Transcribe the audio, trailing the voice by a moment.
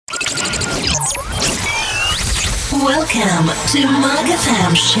Welcome to Mug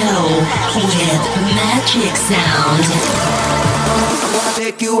FM Show with Magic Sound. I wanna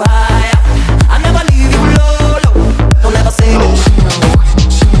take you high. I never leave you low, low. Don't ever say no.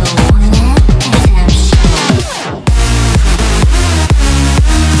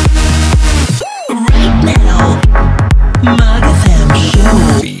 Right now, Mug FM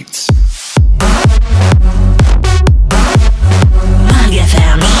Show beats. Mug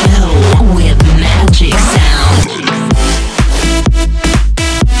FM Show with Magic Sound.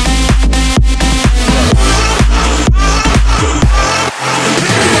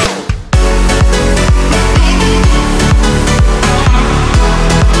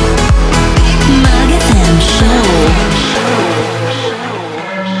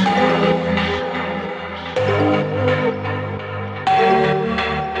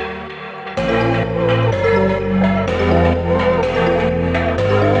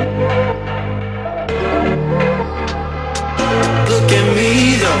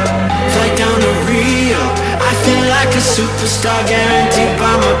 Superstar guaranteed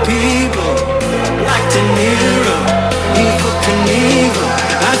by my people. Like De Niro, Evel Knievel.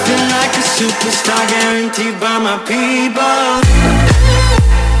 I feel like a superstar guaranteed by my people.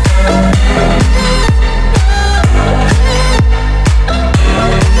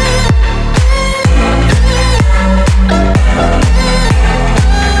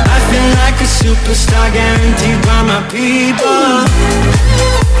 I feel like a superstar guaranteed by my people.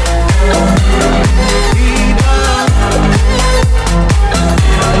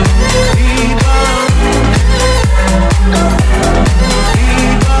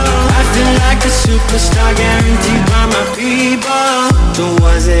 Superstar guaranteed by my people. So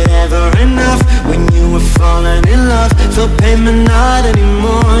was it ever enough when you were falling in love? Felt pain but not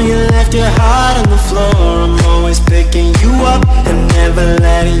anymore. You left your heart on the floor. I'm always picking you up and never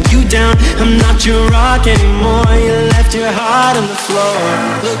letting you down. I'm not your rock anymore. You left your heart on the floor.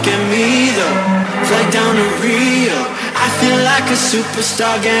 Look at me though, fly down to Rio. I feel like a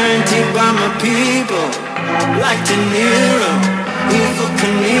superstar guaranteed by my people. Like De Niro, Evel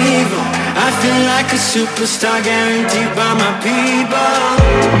Knievel. I feel like a superstar guaranteed by my people.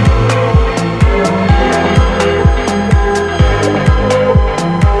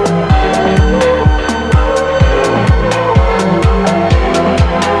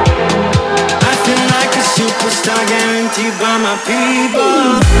 I feel like a superstar guaranteed by my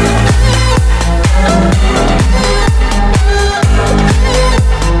people.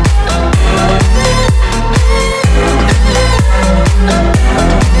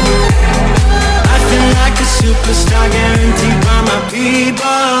 Superstar guaranteed by my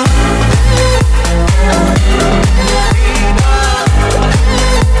people.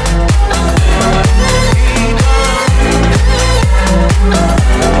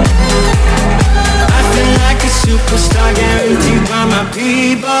 I feel like a superstar guaranteed by my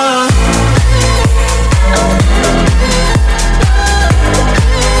people.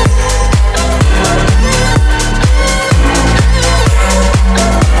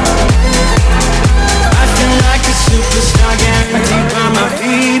 Superstar guaranteed by my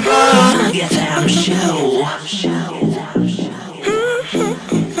people. Mug FM Show.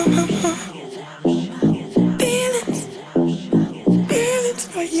 Feelings, feelings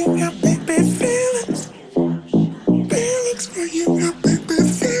for you, got baby feelings. Feelings for you, got baby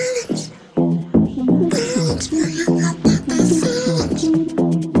feelings. Feelings for you, got baby feelings.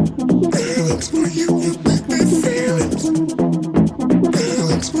 Feelings for you, got baby feelings.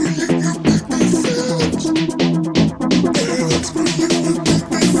 Feelings for you, got baby feelings.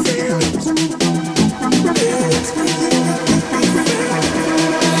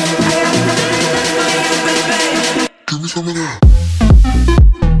 Give me some of that.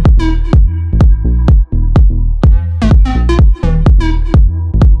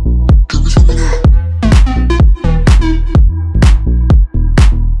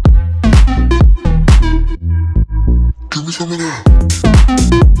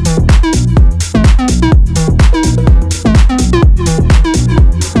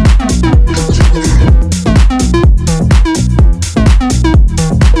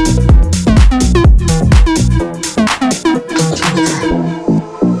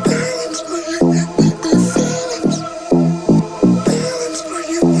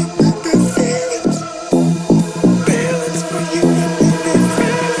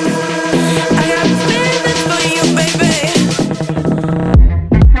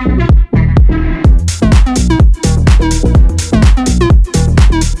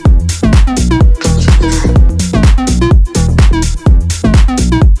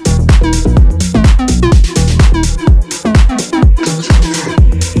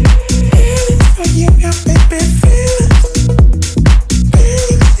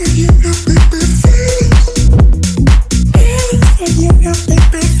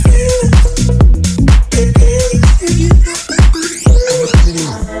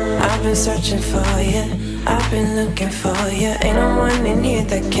 I've been searching for you, I've been looking for you. Ain't no one in here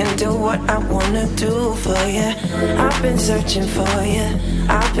that can do what I wanna do for you. I've been searching for you,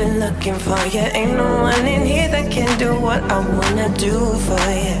 I've been looking for you. Ain't no one in here that can do what I wanna do for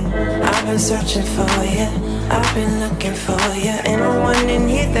you. I've been searching for you, I've been looking for you. Ain't no one in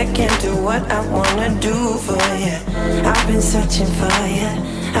here that can do what I wanna do for you. I've been searching for you,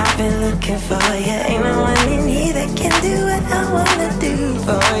 I've been looking for you. Ain't no one in here that can do what I wanna do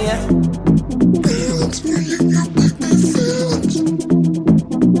for you. Feelings for you, you make me feelings.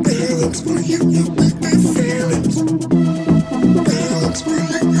 Feelings for you, you make me feelings. Feelings for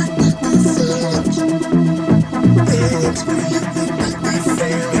you, you make me feelings. Feelings for you, you make me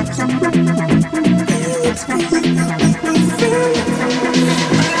feelings. Feelings for you, you make me feelings.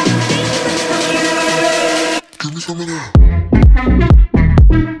 Give me some of that.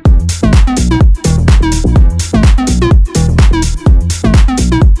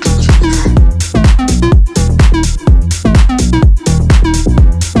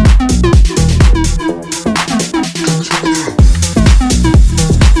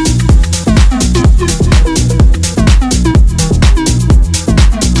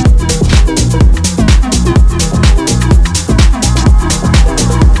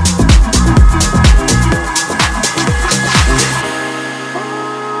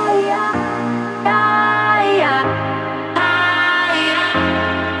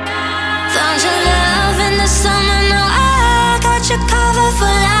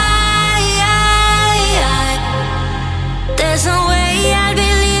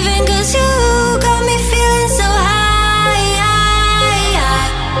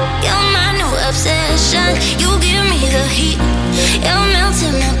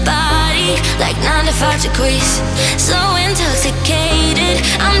 Degrees, so intoxicated,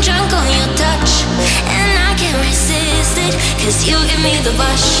 I'm drunk on your touch, and I can't resist it, 'cause you give me the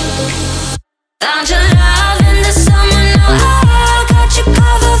rush. Found your love in the summer, no, I got you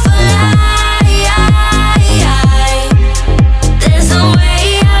covered for life. There's no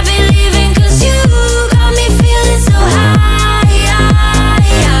way I'd be leaving, 'cause you got me feeling so high.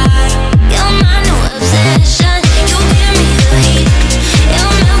 You're my new obsession, you give me the heat,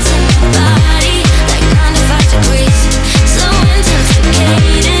 you're melting my body like 95 degrees, so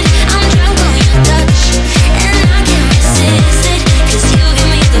intoxicated, I'm drunk on your touch, and I can't resist it, 'cause you give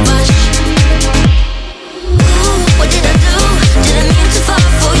me the rush. Ooh, what did I do? Didn't mean to fall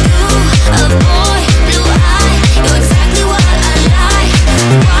for you. A boy, blue eye, you're exactly what I like.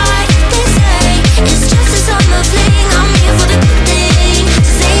 Why they say it's just a summer fling? I'm here for the good thing,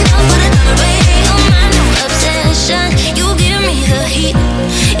 save up for the dollar ring. You're my new obsession, you give me the heat,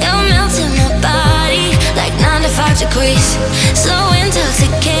 you're melting my body like 95 degrees, so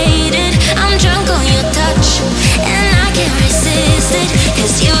intoxicated, I'm drunk on your touch, and I can't resist it,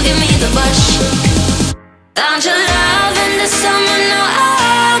 'cause you give me the rush. Found your love in the summer, no,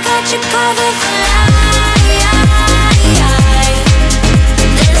 I got you covered for life.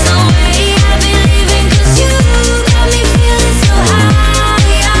 There's no way I'd be leaving, 'cause you got me feeling so high.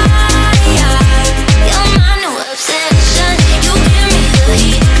 You're my new obsession, you give me the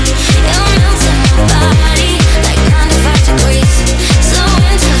heat, you're melting my body like 95 degrees, so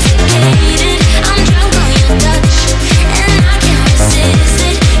intoxicated, I'm drunk on your touch, and I can't resist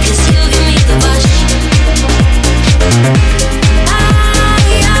it, 'cause you give me the rush.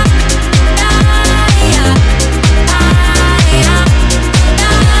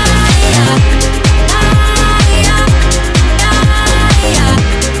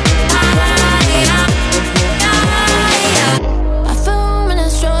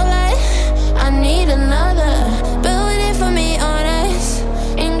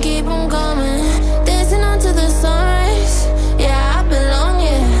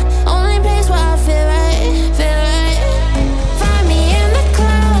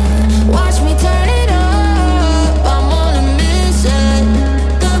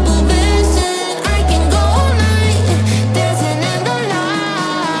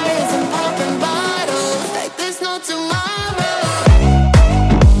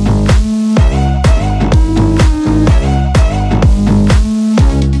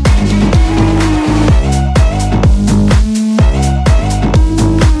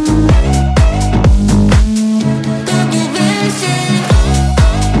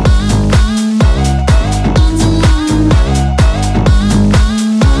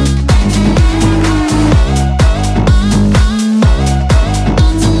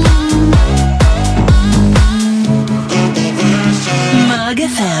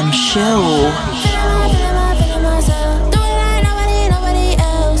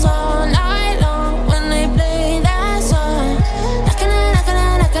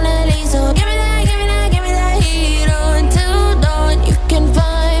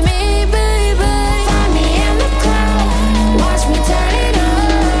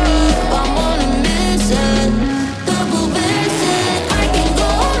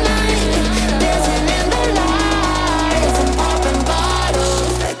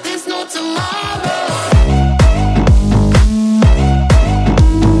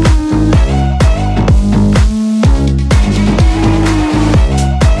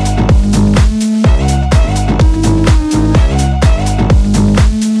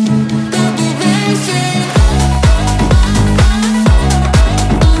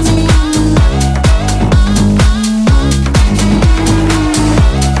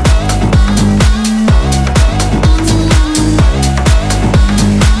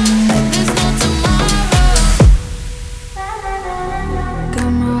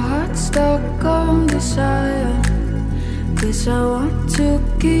 to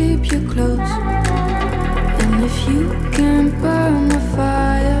keep you close. And if you can't burn the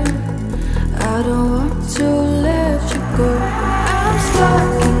fire, I don't want to let you go. I'm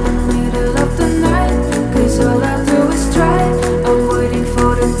stuck in the middle of the night, 'cause all I do is try. I'm waiting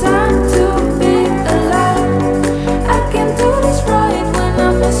for the time to be alive. I can't do this right when I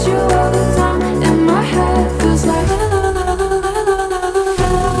miss you all the time. And my head feels like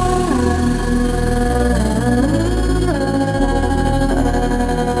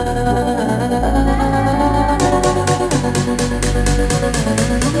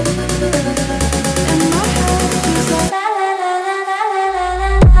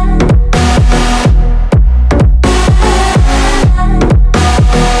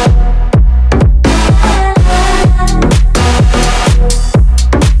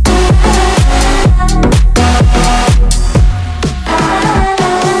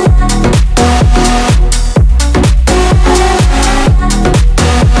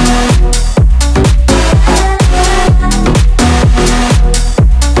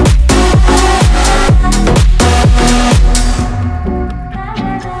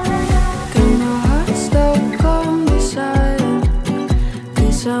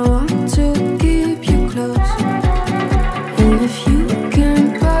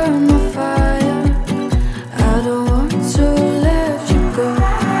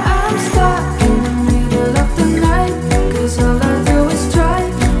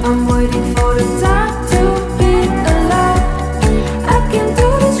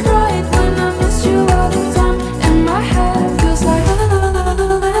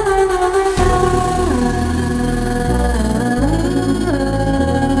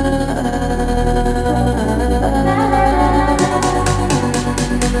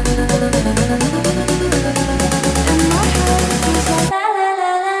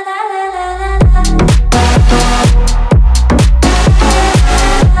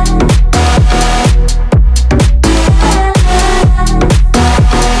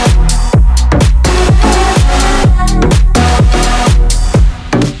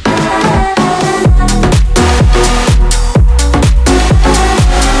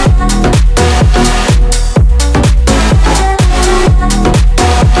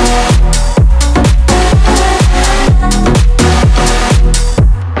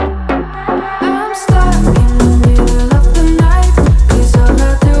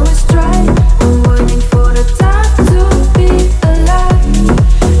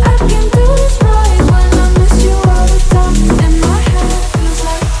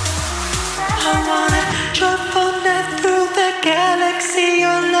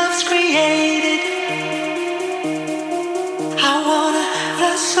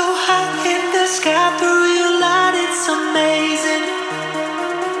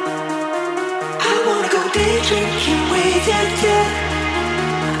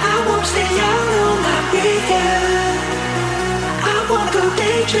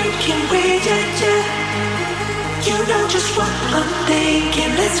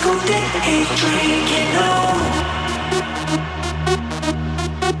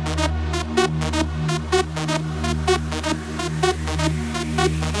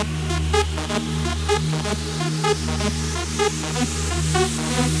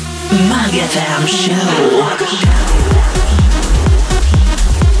MagFM Show.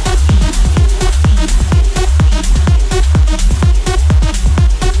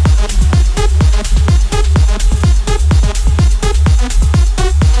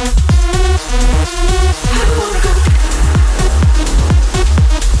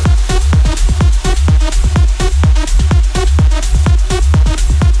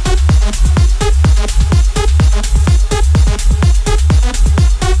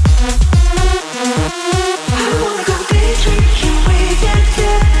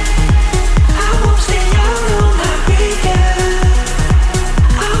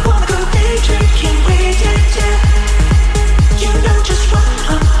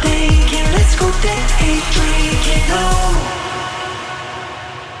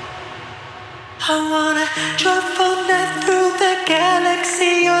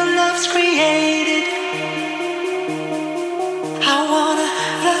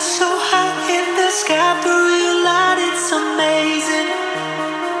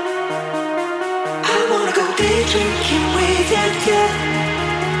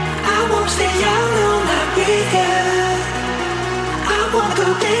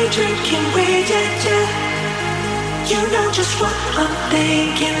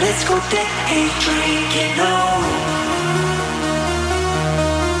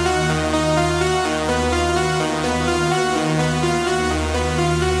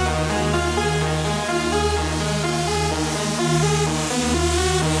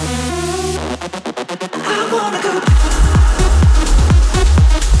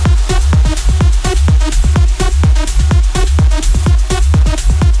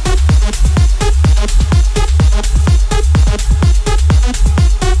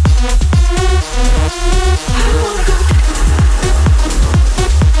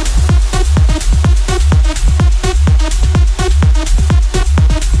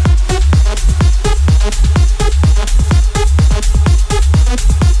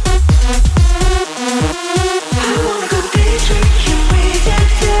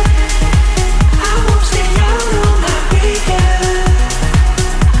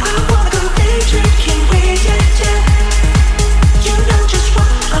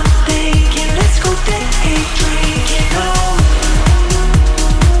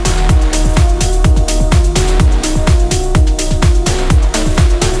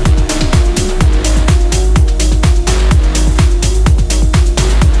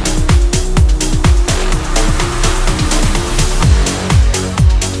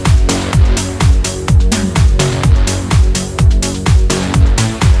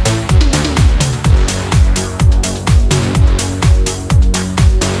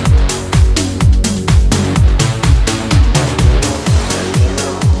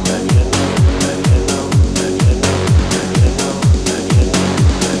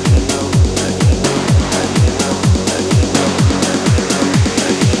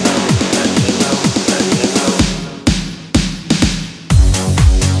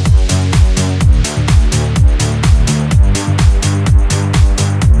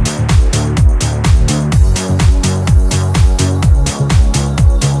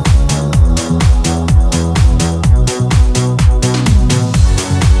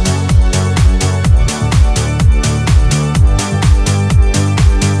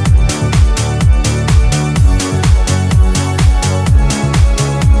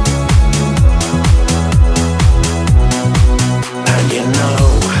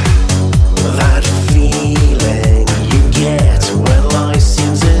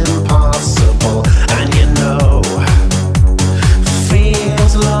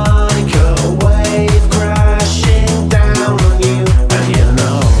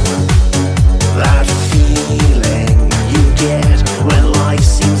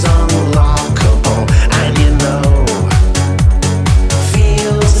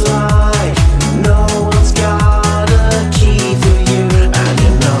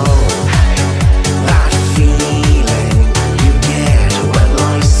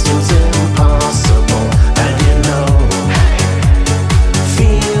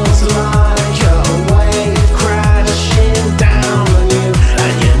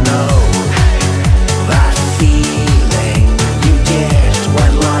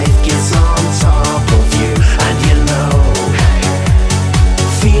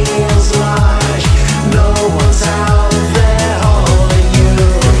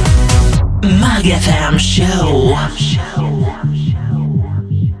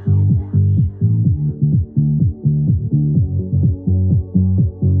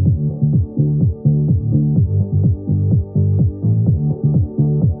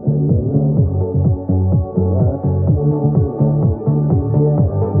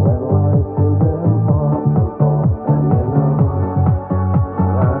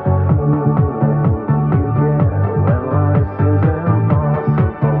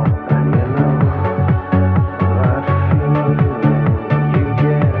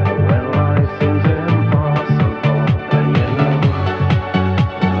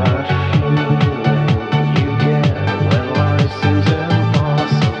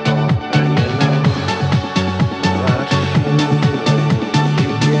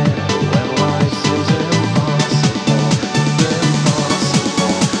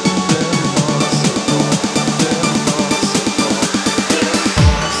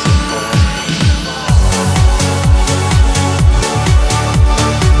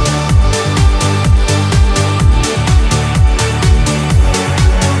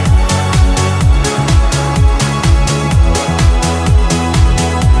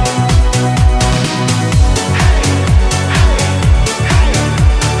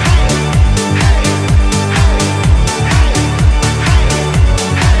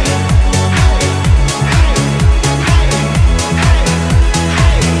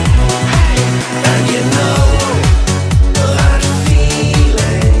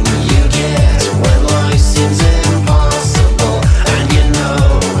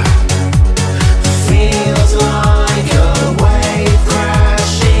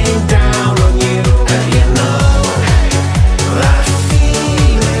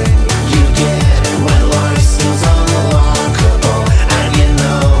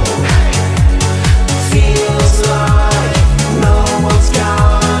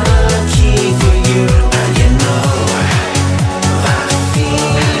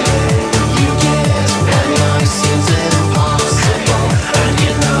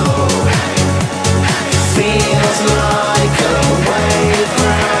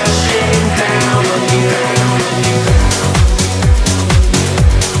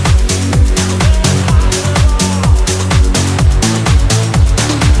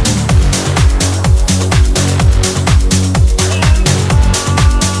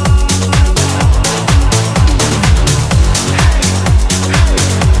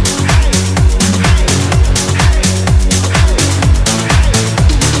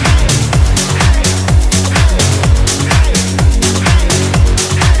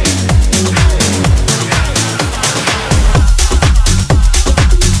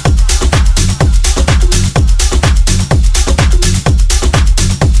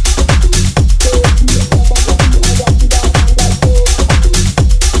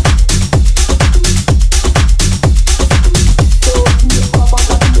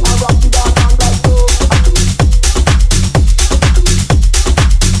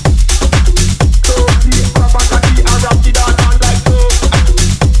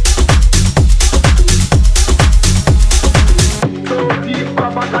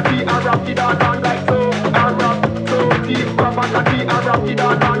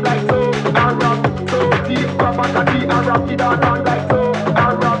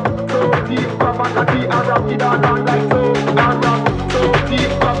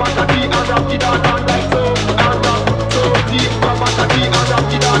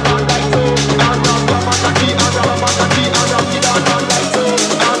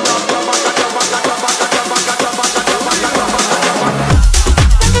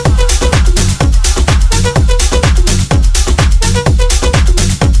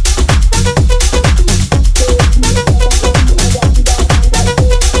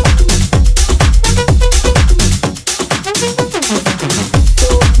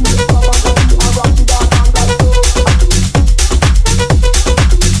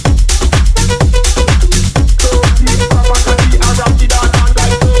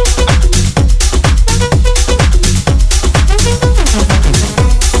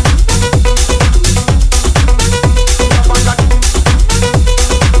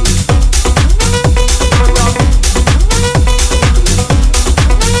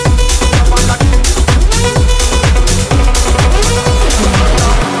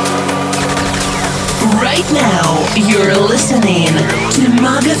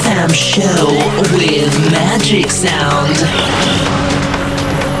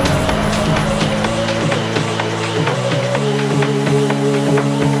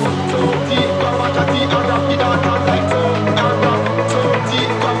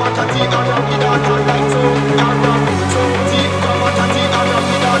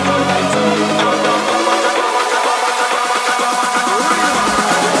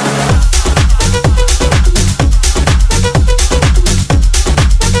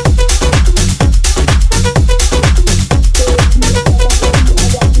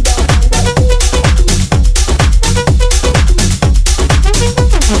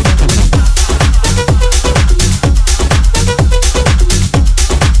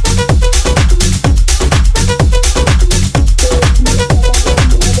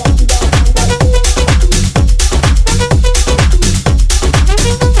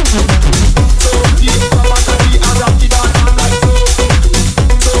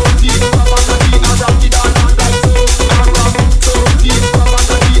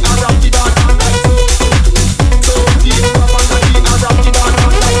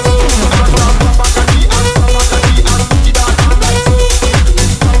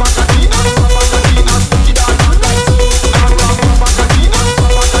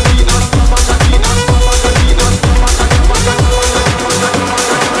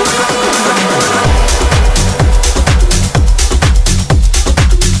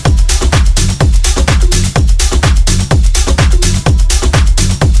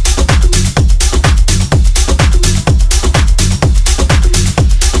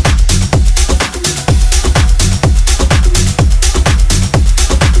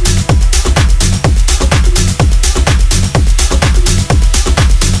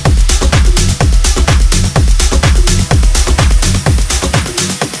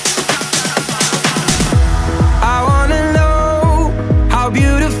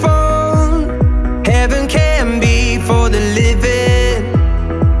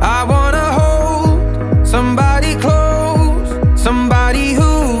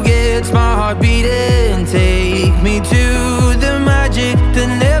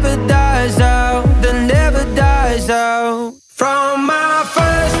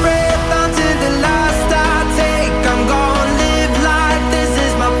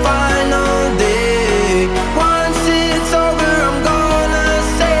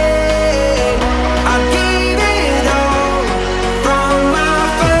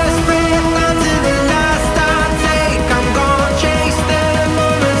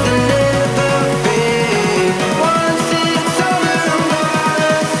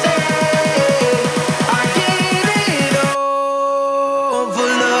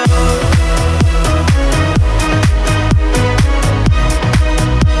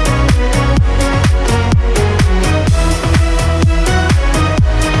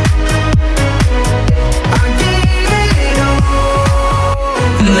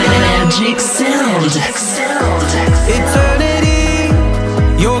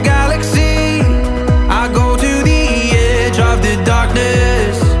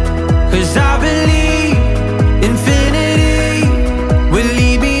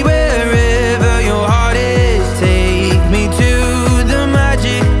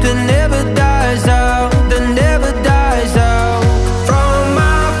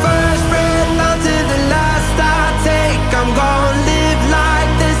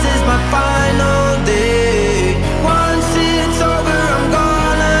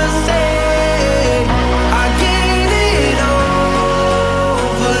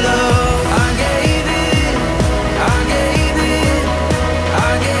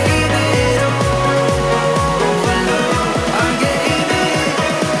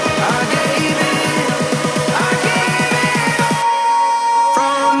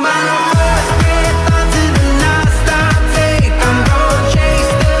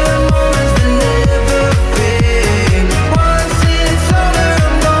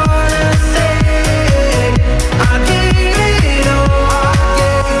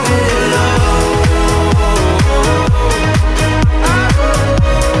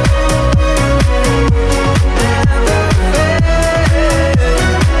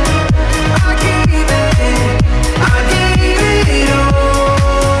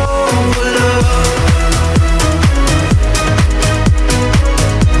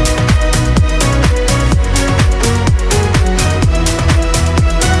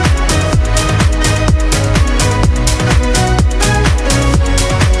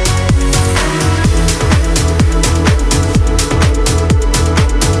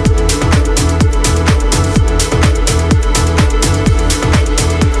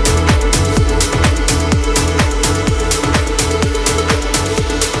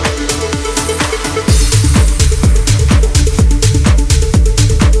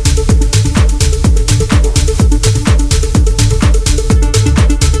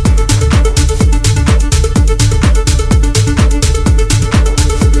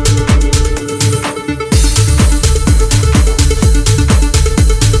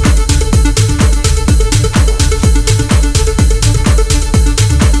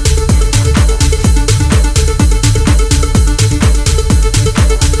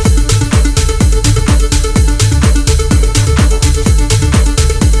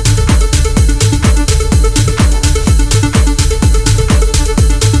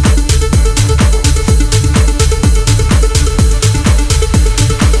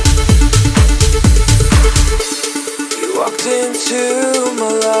 into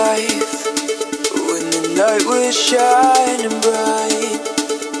my life when the night was shining bright,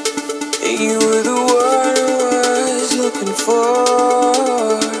 and you were the one I was looking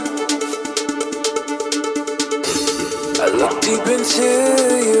for. I looked deep into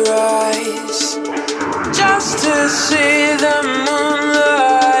your eyes just to see the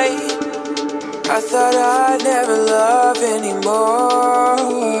moonlight. I thought I'd never love anymore.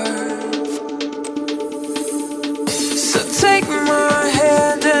 So take my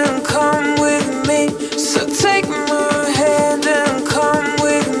hand and come with me. So take my hand and come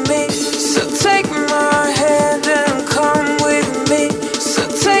with me. So take my hand and come with me. So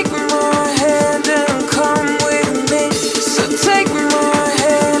take my hand and come with me. So take my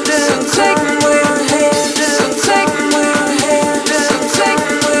hand and come with me. So take my hand and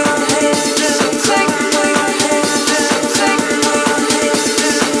take my hand. So take my hand and take my hand.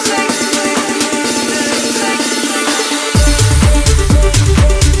 So take my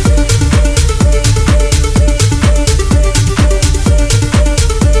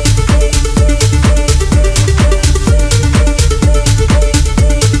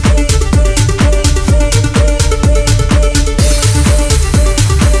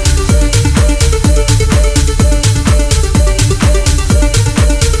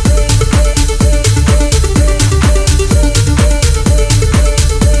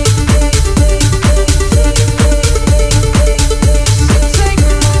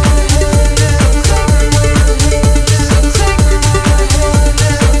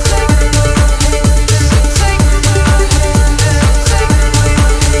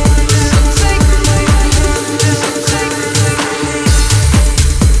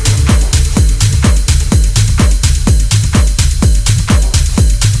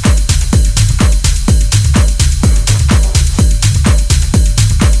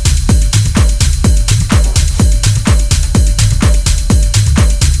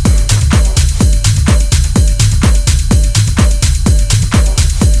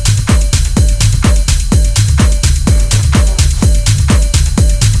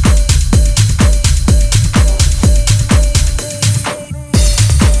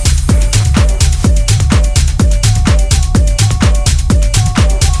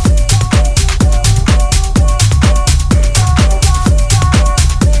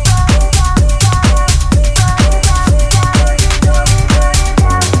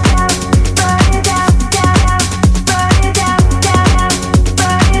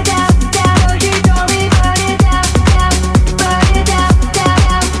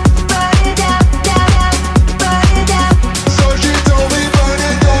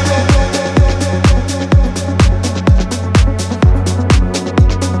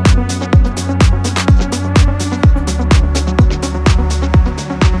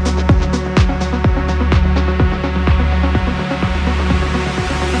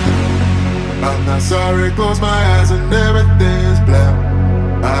sorry, close my eyes and everything's black.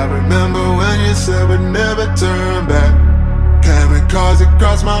 I remember when you said we'd never turn back. Chemicals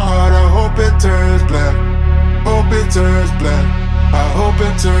across my heart, I hope it turns black. Hope it turns black. I hope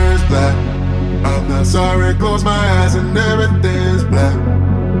it turns black. I'm not sorry, close my eyes and everything's black.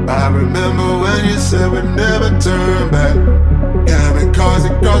 I remember when you said we'd never turn back. Chemicals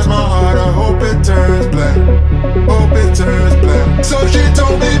across my heart, I hope it turns black. Hope it turns black. So she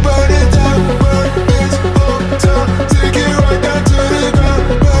told me burn it down, burn this whole town. Take it right down to the ground,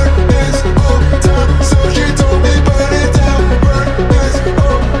 burn this whole town. So she told me burn it down, burn this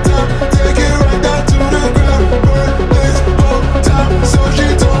whole town. Take it right down to the ground, burn this whole town. So she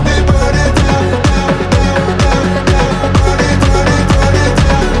told me burn it down, down, down, down, down. Burn it, burn it, burn it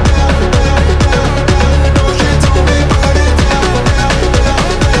down, down, down, down, down. So she told me burn it down, down, down,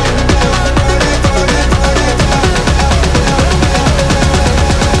 down, down. Burn it, burn it, burn it down, down, down, down, down.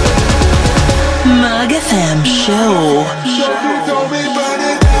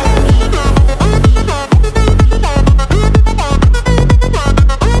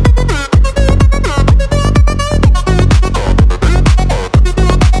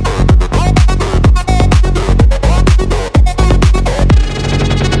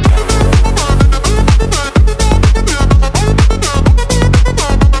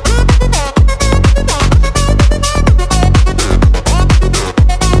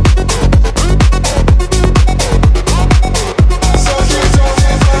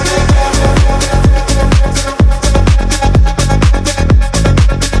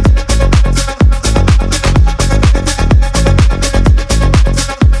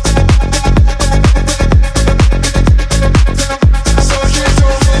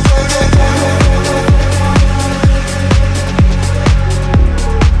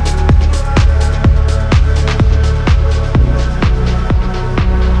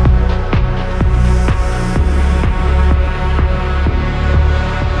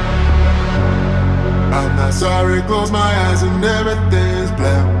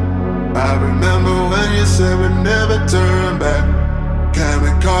 never, never turn back.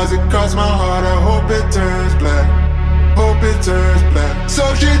 Kamikaze cross my heart, I hope it turns black. Hope it turns black. So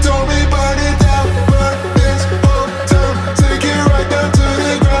she told me burn it down, burn this whole town, take it right down to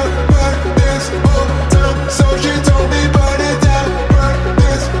the ground, burn this whole town. So she told me burn it down, burn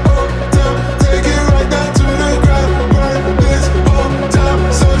this whole town, take it right down to the ground, burn this whole town.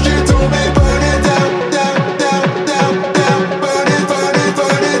 So she told me burn it down, down, down, down, down, burn it, burn it,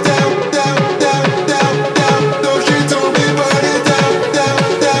 burn it down, down, down, down, down. So she told me burn it down, down,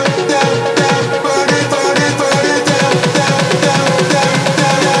 down, down, down, burn it, burn it, burn it down, down, down,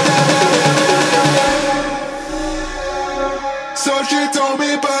 down, down. So she told me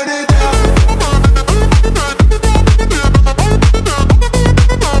burn it down.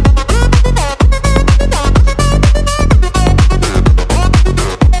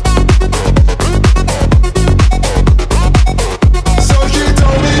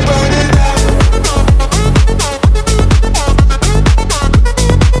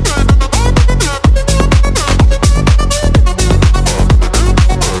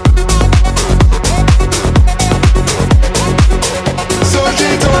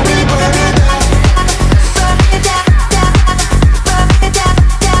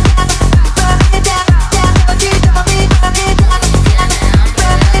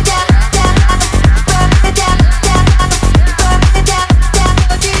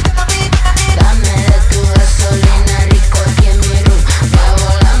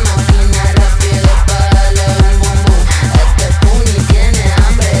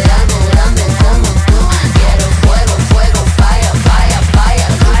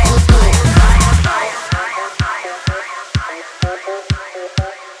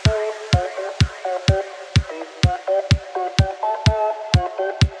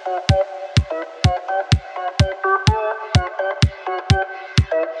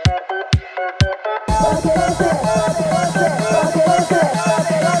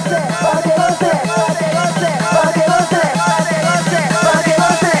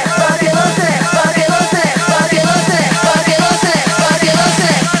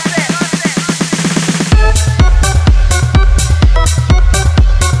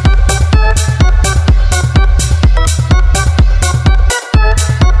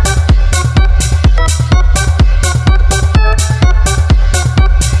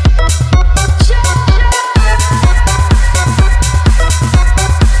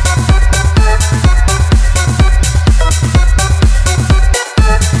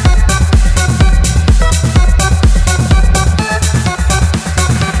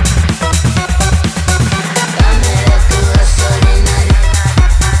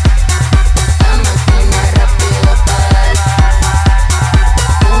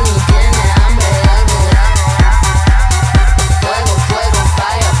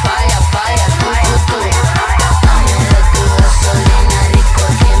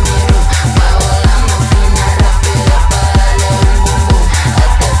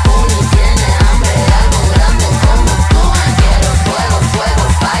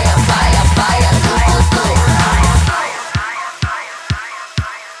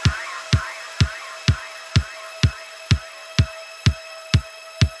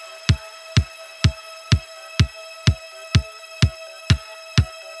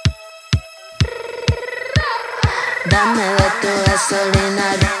 Dame de tu gasolina,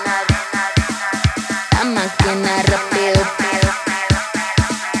 la máquina rápido.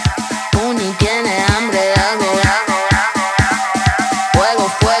 Uni tiene hambre de algo. Fuego,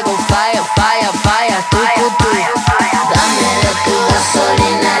 fuego, fire, fire, fire, tu. Dame de tu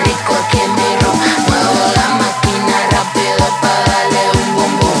gasolina, rico aquí en mi room. Muevo la máquina rápido para darle un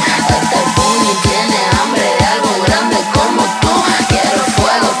boom boom. Este Uni tiene hambre de algo grande como tú. Quiero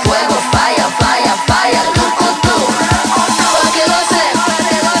fuego, fuego, fire, fire, fire, tu.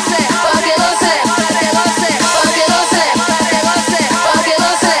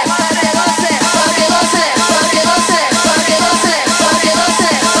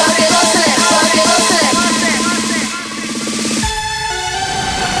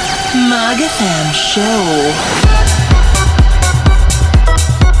 Mag FM Show.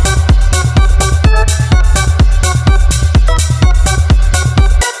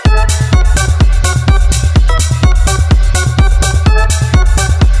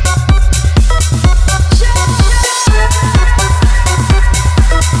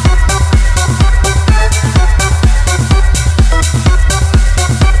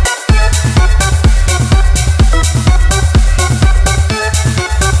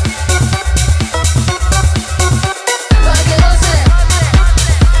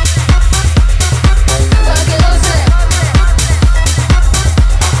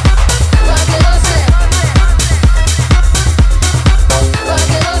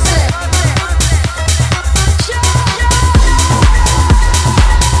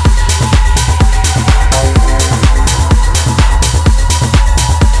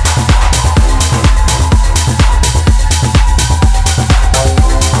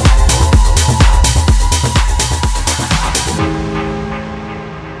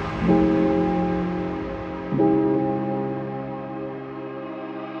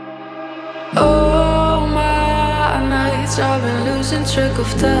 nights I've been losing track of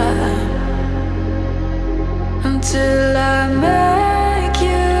time until I make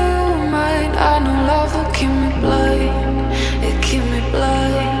you mine. I know love will keep me blind, it keep me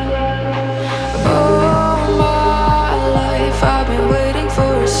blind. All my life I've been waiting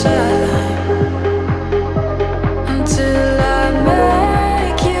for a sign until I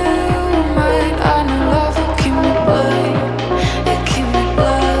make you mine. I know love will keep me blind, it keep me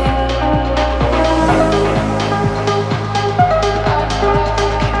blind.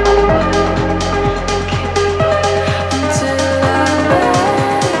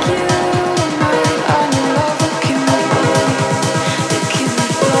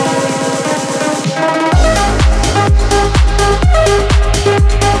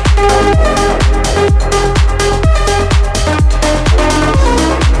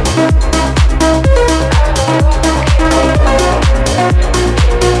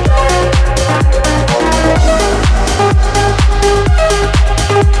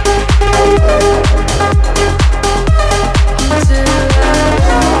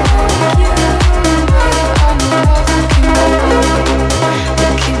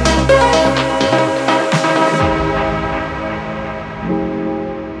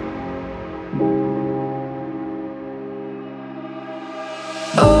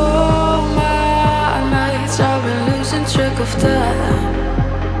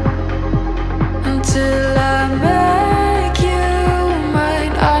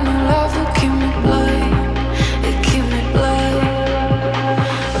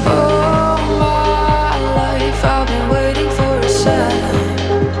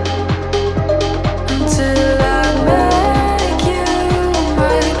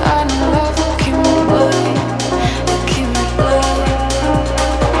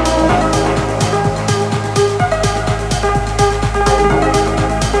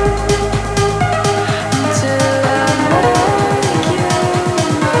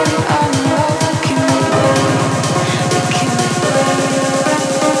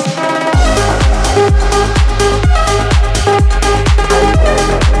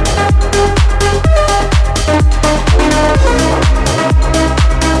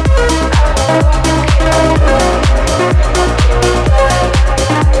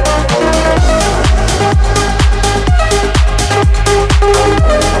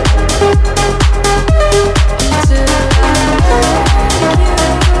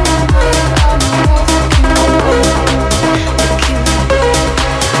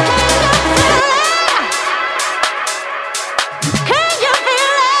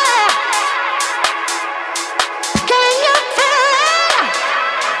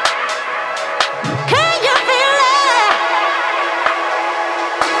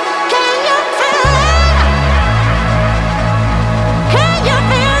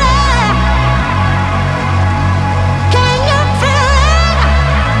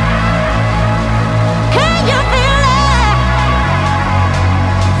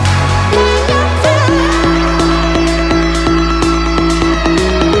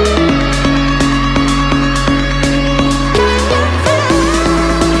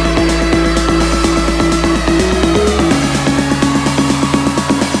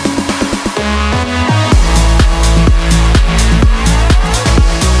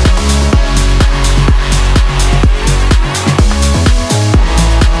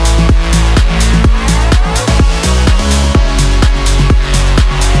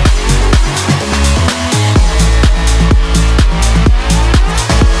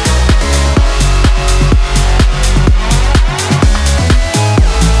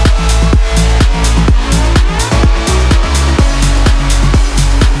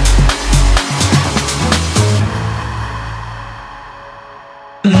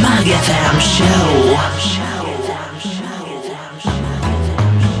 MagFM Show.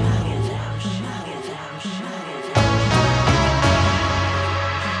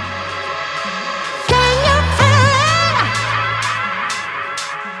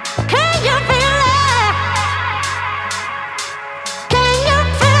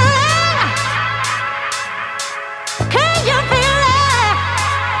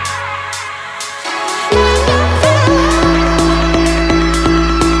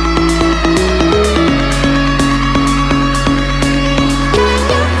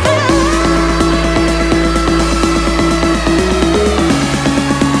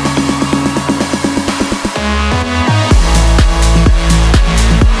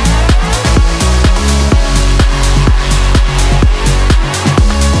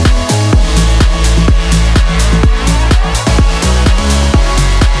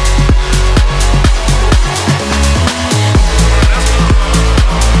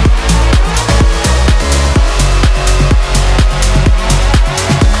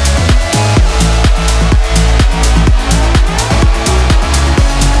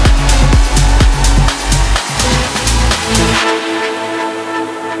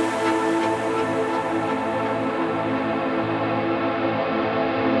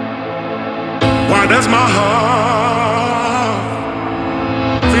 does my heart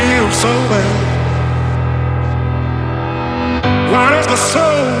feel so bad? Why does my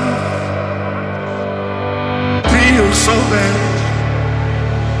soul feel so bad?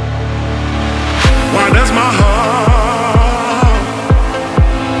 Why does my heart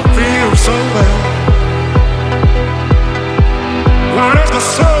feel so bad? Why does my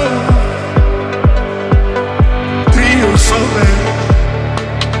soul feel so bad?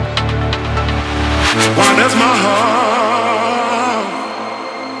 Why does my heart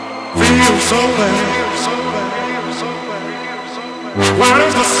feel so bad? Why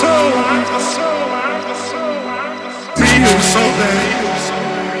does my soul feel so bad?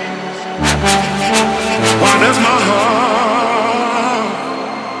 Why does my heart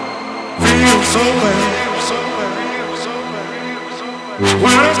feel so bad?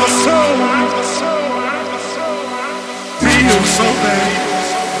 Why does my soul feel so bad?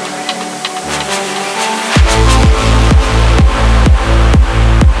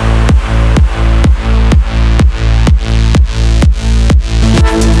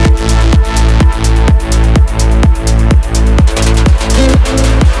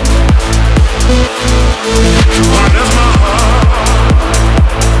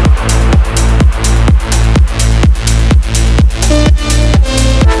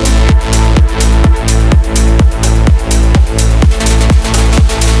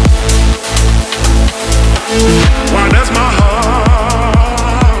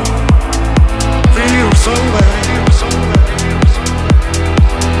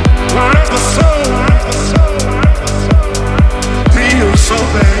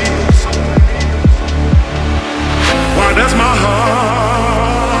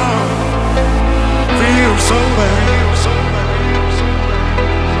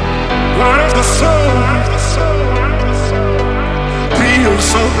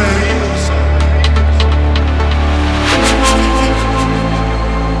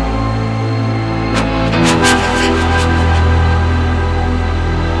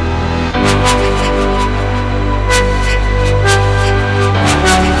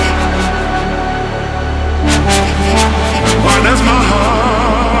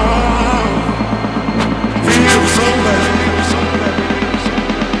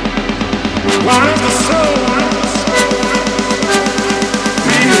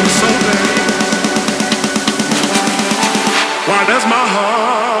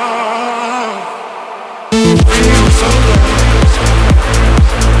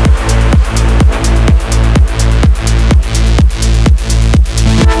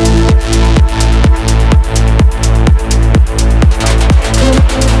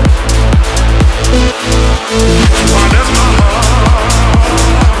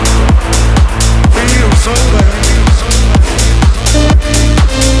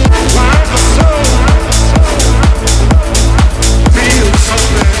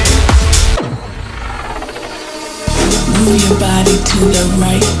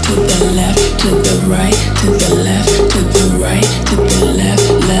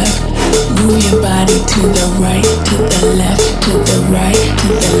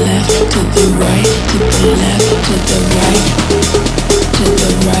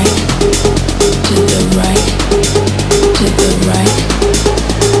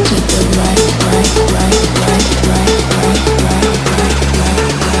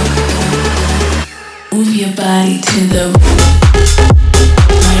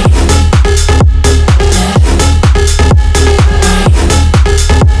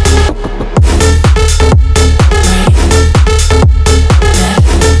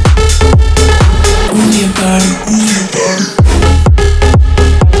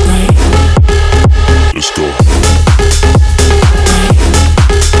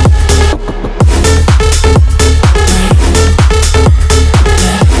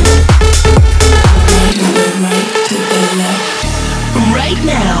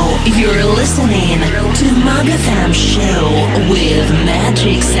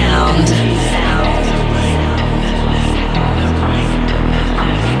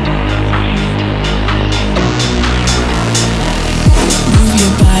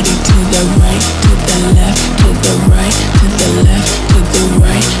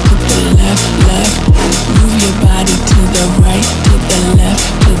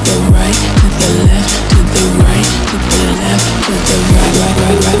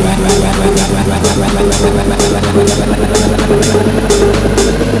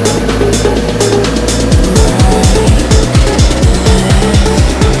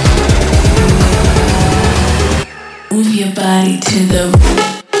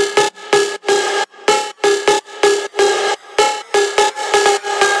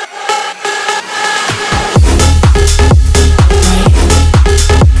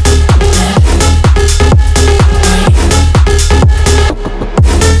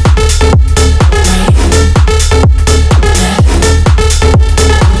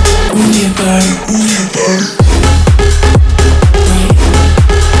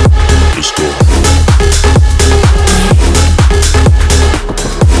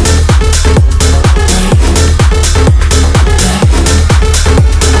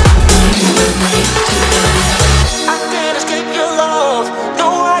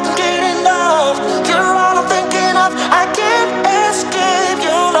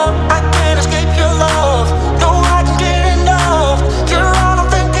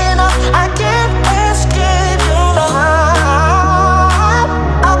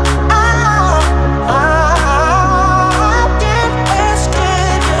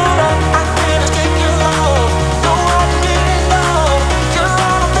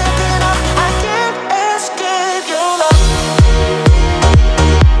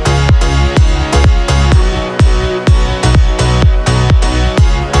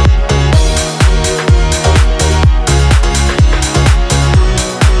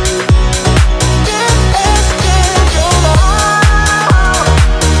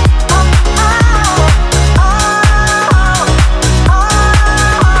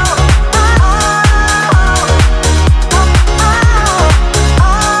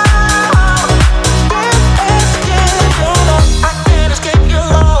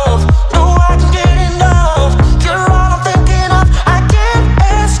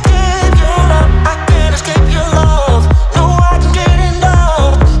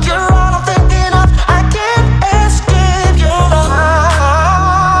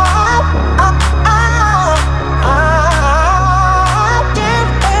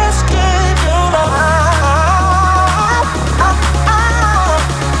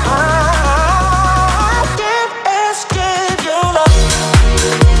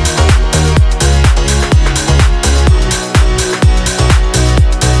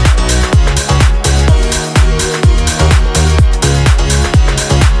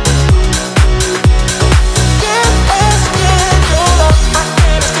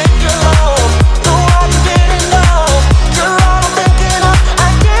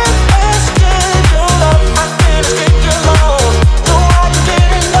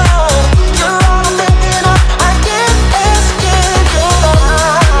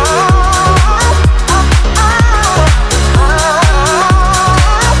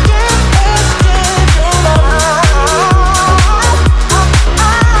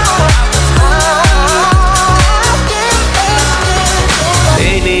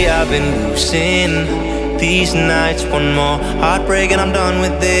 nights, one more heartbreak and I'm done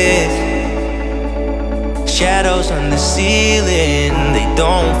with this. Shadows on the ceiling, they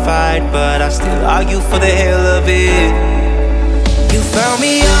don't fight, but I still argue for the hell of it. You found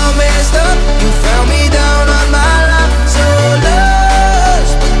me all messed up, you found me down on my luck, so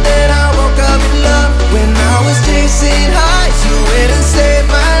lost. But then I woke up in love when I was chasing highs. You went and saved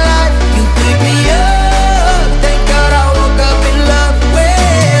my life, you picked me up. Thank God I woke up in love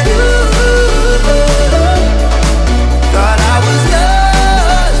with you. Thought I was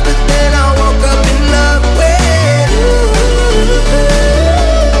lost, but then I woke up in love with you.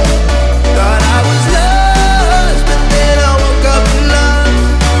 Thought I was lost, but then I woke up in love.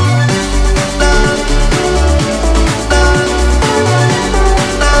 Love, love, love,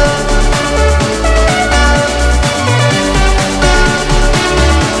 love,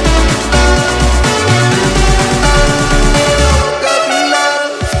 woke up in love.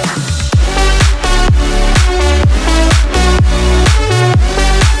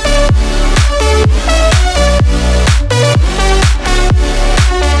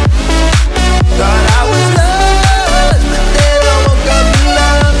 Thought I was lost, but then I woke up in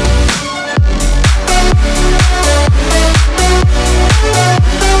love.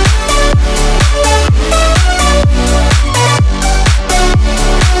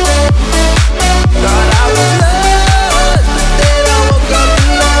 Thought I was lost, but then I woke up in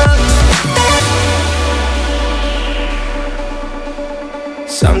love.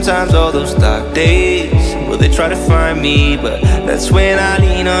 Sometimes all those dark days, well, they try to find me, but that's when I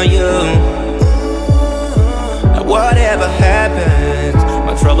lean on you. Now whatever happens,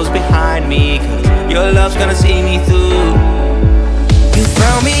 my trouble's behind me, 'cause your love's gonna see me through. You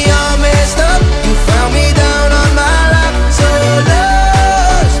found me all messed up, you found me down on my luck, so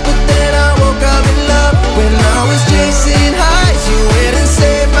lost. But then I woke up in love when I was chasing highs. You went and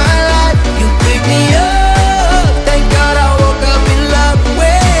saved my life, you picked me up. Thank God I woke up in love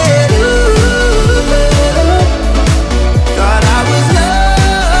with you. Thought I was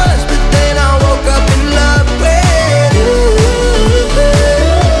lost, but then I woke up in love with you.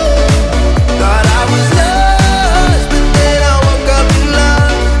 Thought I was lost, but then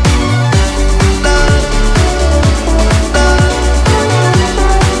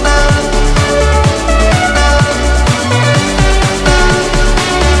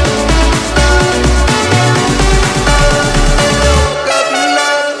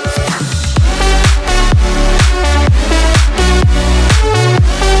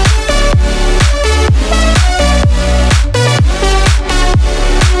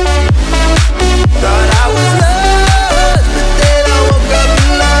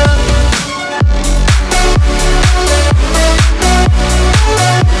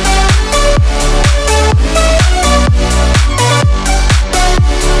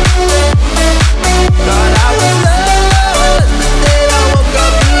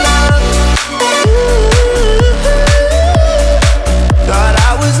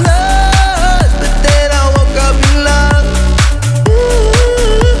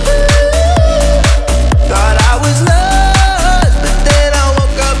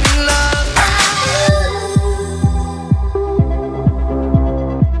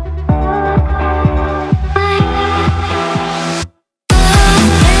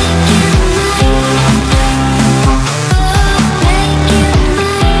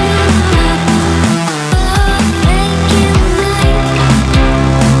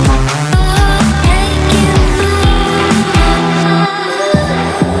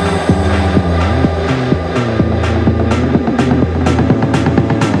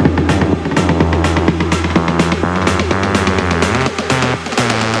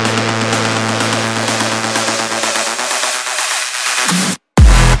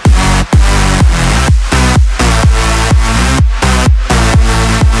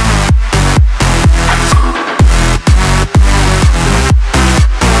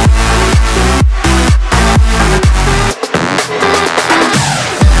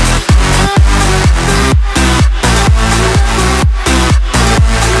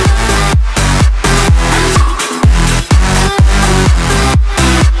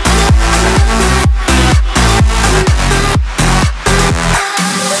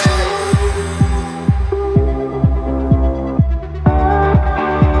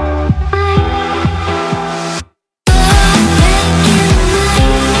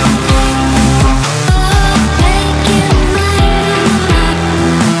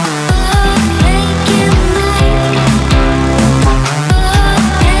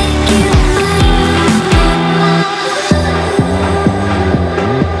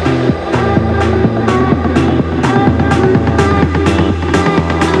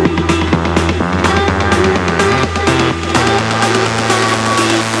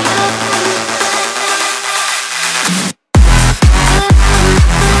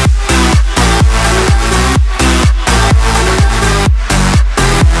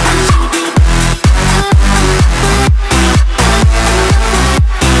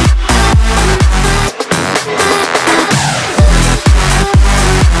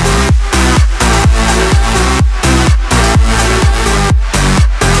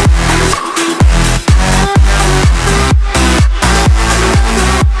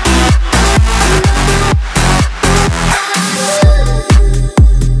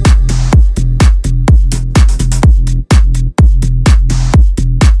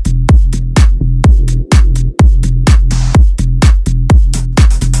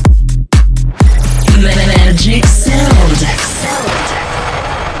Magic